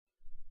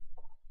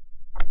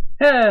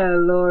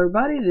Hello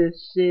everybody,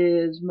 this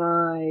is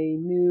my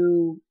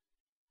new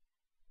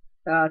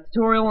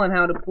tutorial on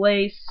how to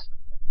place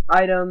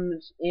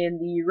items in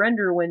the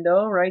render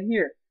window right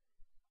here.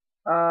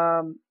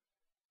 So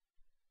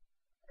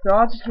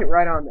I'll just get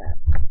right on that.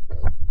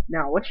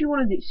 Now what you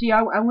want to do, see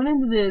I went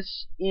into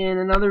this in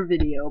another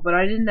video, but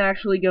I didn't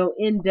actually go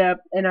in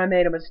depth and I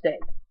made a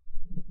mistake.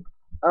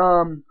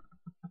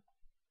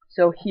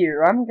 So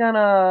here, I'm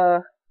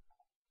gonna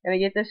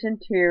get this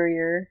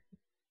interior,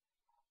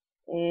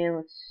 and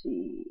let's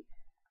see.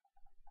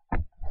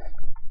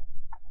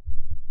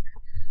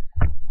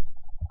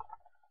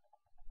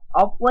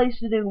 I'll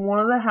place it in one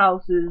of the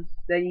houses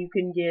that you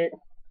can get.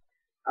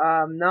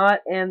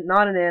 Not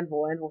an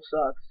anvil. Anvil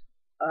sucks.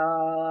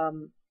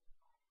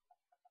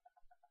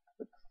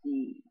 Let's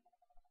see.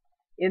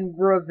 In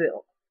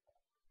Breville.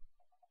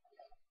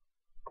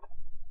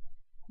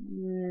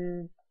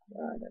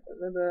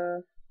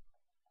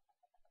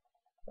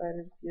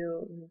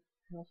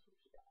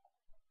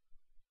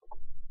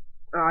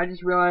 Oh, I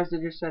just realized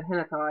it just said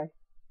Hennekai.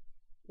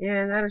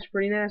 And that is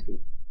pretty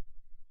nasty.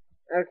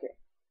 Okay.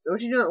 So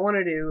what you don't want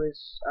to do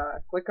is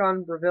click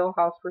on Breville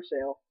House for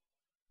Sale.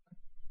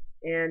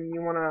 And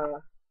you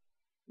wanna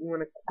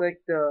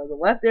click the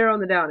left arrow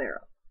and the down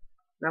arrow.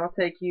 That'll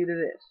take you to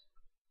this.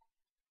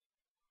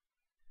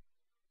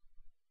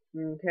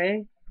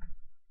 Okay.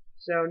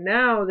 So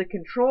now the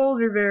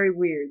controls are very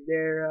weird.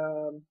 They're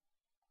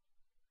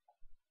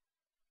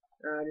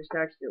I just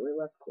accidentally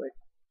left click.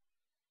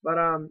 But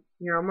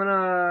here I'm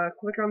gonna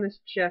click on this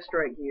chest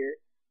right here.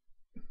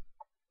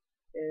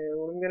 And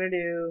what I'm gonna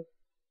do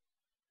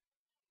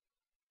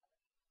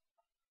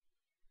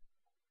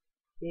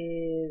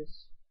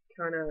is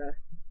kinda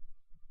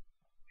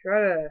try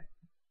to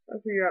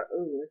figure out.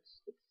 Ooh,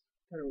 it's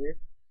kinda weird.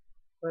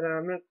 But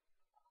I'm gonna.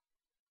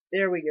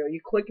 There we go. You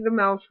click the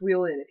mouse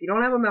wheel in. If you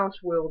don't have a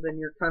mouse wheel, then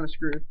you're kind of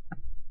screwed.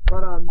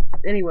 But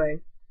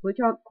anyway,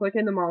 click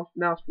in the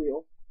mouse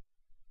wheel,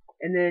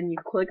 and then you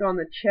click on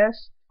the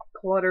chest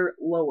clutter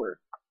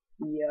lower.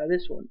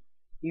 This one.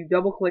 You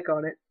double click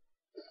on it,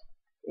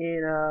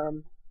 and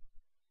all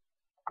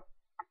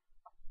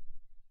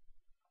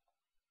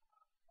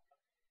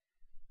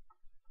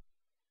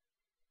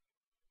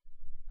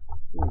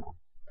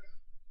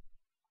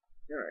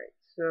right.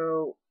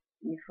 So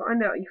you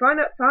find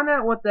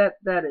out what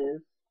that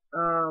is.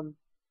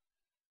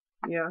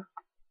 Yeah.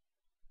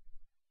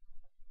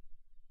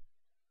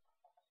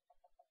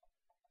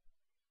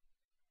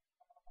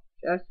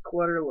 Chest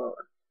clutter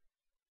lower.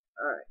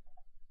 Alright.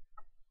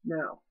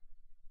 Now,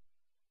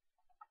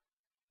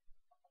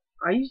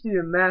 I used to be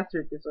a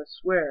master at this, I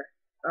swear.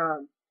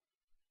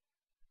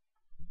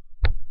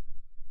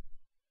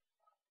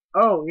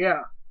 Oh,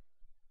 yeah.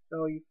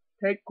 So you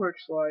take quick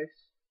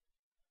slice.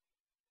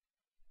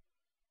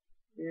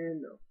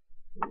 And no.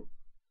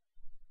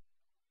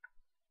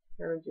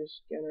 Kind of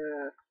just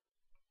gonna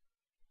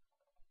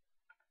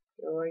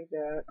go like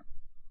that.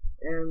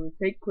 And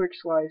take quick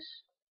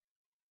slice.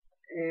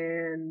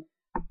 And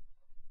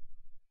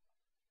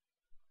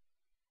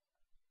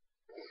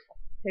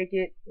take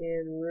it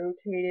and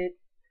rotate it.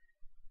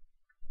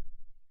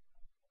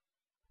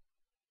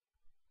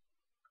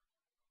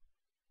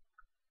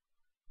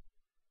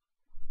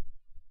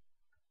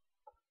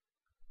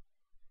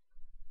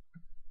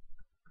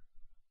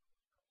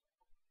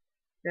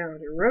 Now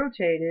to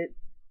rotate it,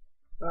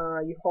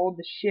 you hold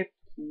the shift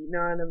key.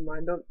 No, never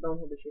mind. Don't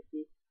hold the shift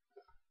key.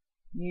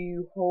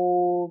 You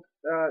hold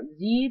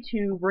Z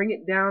to bring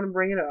it down and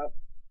bring it up.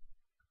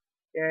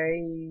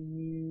 Okay,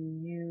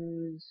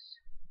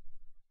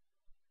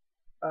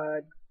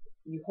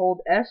 you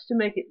hold S to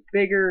make it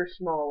bigger or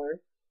smaller.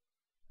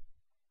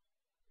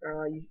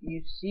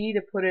 You C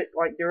to put it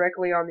like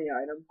directly on the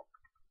item.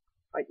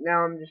 Like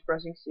now I'm just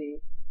pressing C.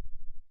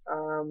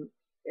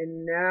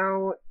 And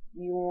now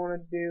you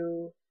want to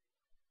do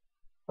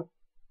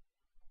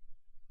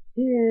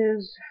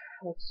is,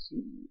 let's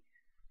see.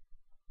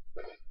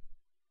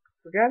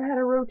 Forgot how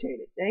to rotate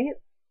it. Dang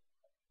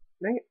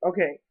it.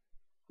 Okay.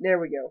 There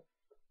we go.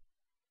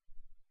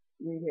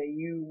 Okay,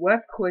 you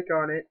left click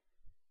on it.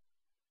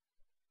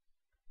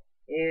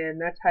 And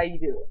that's how you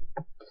do it.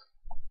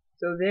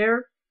 So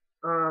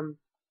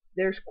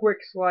there's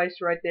quick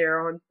slice right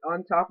there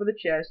on top of the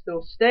chest.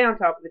 It'll stay on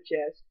top of the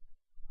chest.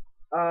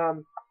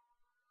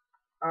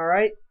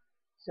 Alright.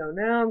 So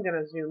now I'm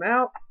gonna zoom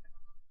out.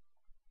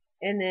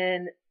 And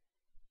then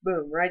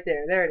boom, right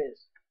there. There it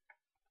is.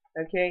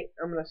 Okay,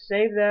 I'm gonna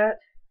save that.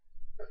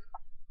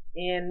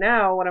 And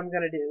now what I'm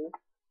gonna do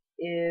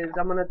is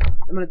I'm gonna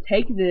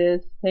take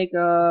this, take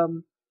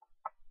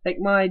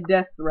my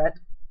death threat,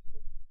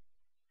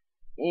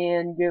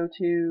 and go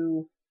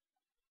to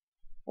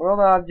world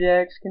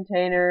objects,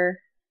 container,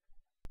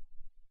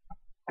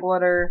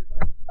 clutter.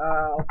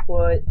 I'll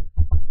put,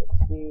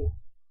 let's see,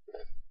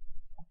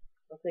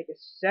 I'll take a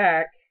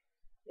sack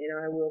and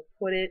I will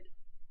put it.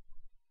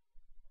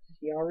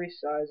 See, I'll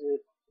resize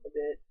it a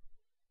bit.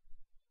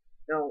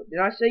 No, did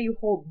I say you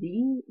hold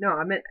D? No,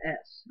 I meant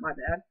S. My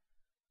bad.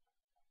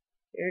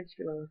 Here, just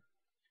gonna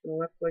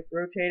left click,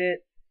 rotate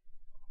it.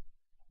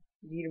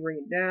 You need to bring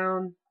it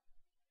down.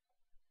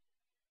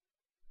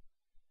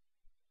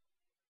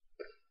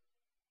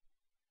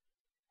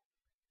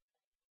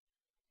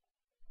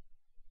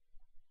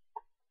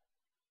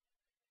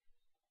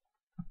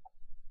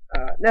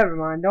 Never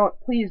mind.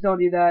 Please don't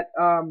do that.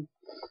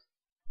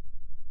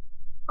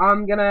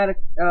 I'm gonna add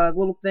a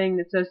little thing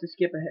that says to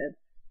skip ahead.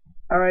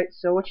 Alright,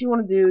 so what you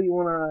wanna do, you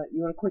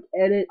wanna click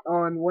edit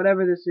on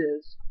whatever this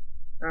is.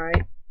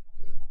 Alright.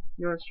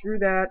 You wanna screw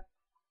that.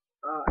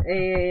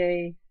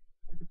 AAA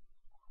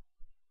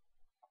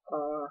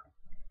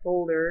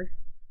folder,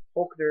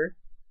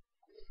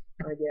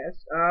 I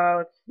guess.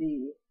 Let's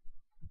see.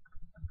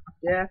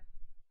 Death.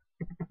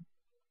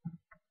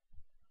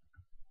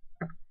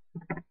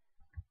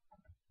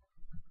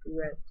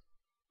 Threat.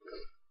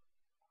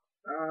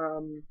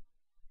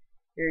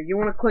 Here, you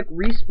want to click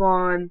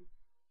respawn.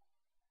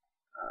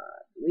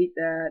 Delete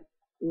that.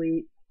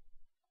 Delete.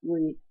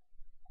 Delete.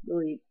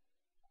 Delete.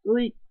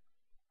 Delete.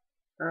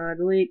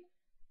 Delete.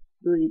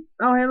 Delete.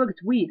 Oh, hey, look,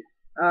 it's weed.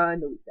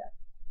 Delete that.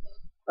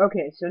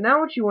 Okay, so now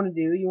what you want to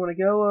do, you want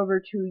to go over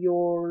to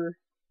your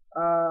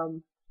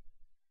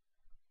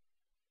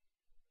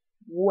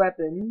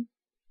weapon,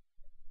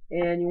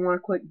 and you want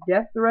to click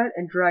death threat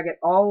and drag it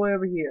all the way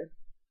over here.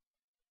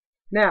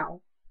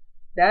 Now,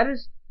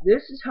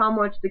 this is how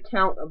much the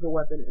count of the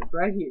weapon is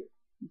right here.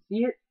 You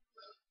see it?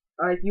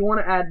 If you want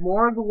to add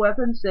more of the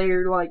weapon, say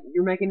you're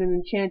making an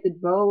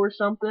enchanted bow or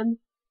something,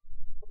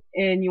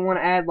 and you want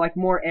to add like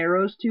more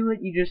arrows to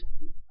it,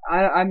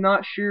 I'm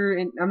not sure,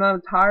 and I'm not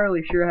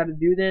entirely sure how to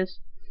do this,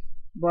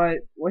 but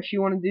what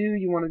you want to do,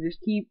 you want to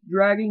just keep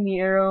dragging the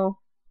arrow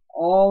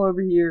all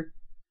over here.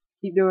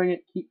 Keep doing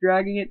it, keep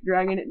dragging it,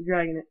 dragging it,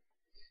 dragging it,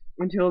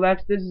 until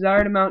that's the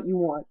desired amount you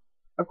want.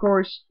 Of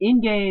course,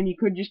 in-game, you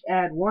could just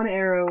add one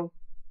arrow,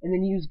 and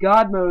then use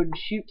God mode and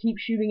keep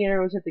shooting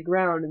arrows at the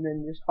ground, and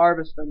then just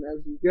harvest them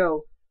as you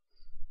go.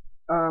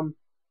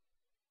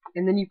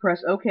 And then you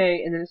press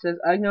OK, and then it says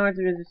acknowledge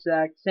the visit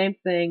stack. Same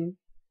thing.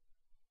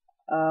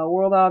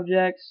 World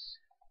objects,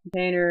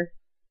 container,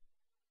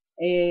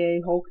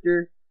 AAA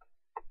holster.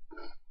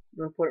 I'm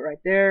gonna put it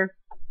right there,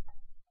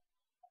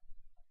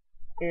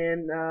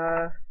 and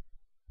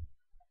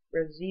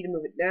press Z to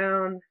move it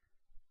down,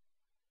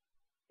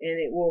 and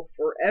it will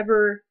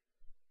forever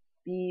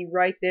be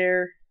right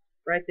there.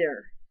 Right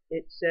there.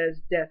 It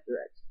says death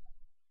threats.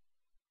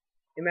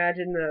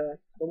 Imagine the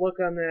look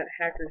on that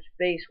hacker's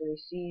face when he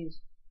sees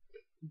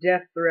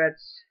death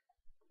threats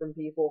from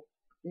people.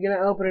 He's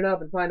gonna open it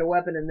up and find a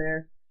weapon in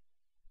there,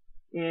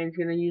 and he's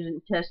gonna use it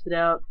and test it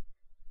out.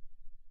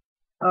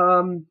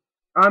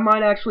 I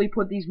might actually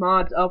put these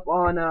mods up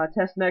on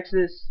Tes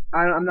Nexus.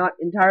 I'm not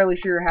entirely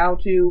sure how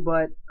to,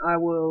 but I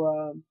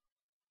will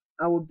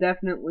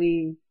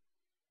definitely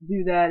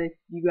do that if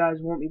you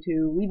guys want me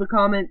to. Leave a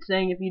comment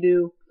saying if you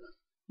do.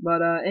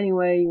 But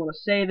anyway, you want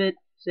to save it,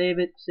 save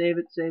it, save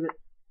it, save it.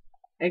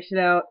 Exit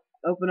out,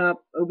 open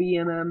up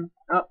OBMM.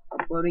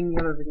 Uploading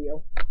the other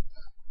video.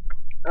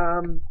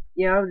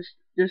 Yeah, I'll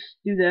just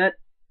do that.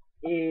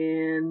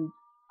 And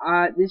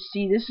this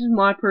is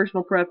my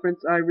personal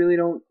preference. I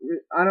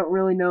don't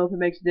really know if it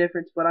makes a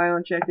difference, but I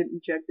unchecked it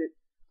and checked it.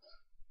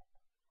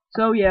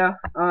 So yeah,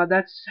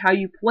 that's how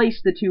you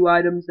place the two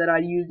items that I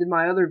used in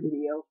my other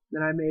video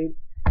that I made.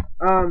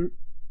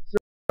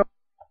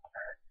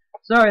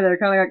 Sorry that I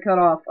kind of got cut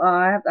off.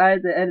 I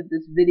had to edit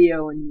this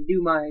video and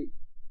do my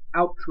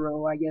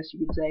outro, I guess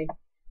you could say.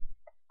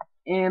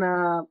 And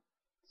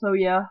so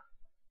yeah.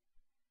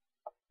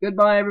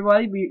 Goodbye,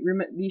 everybody.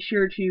 Be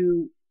sure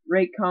to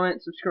rate,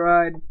 comment,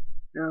 subscribe.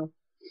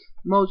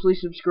 Mostly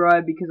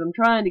subscribe because I'm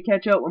trying to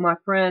catch up with my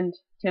friend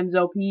Tim's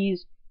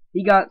LPs.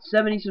 He got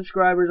 70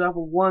 subscribers off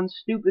of one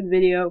stupid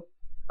video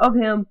of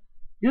him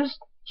just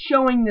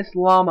showing this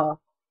llama,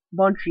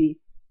 Bunchy,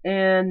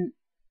 and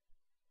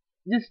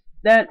just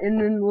that, and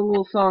then the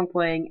little song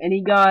playing, and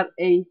he got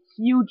a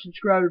huge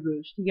subscriber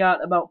boost. He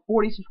got about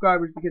 40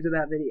 subscribers because of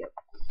that video.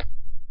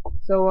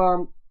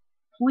 So,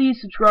 please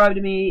subscribe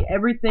to me.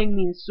 Everything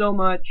means so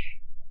much.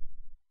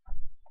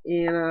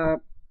 And,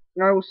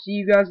 I will see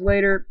you guys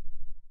later.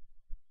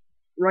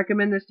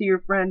 Recommend this to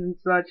your friends and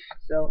such.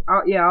 So,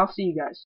 yeah, I'll see you guys.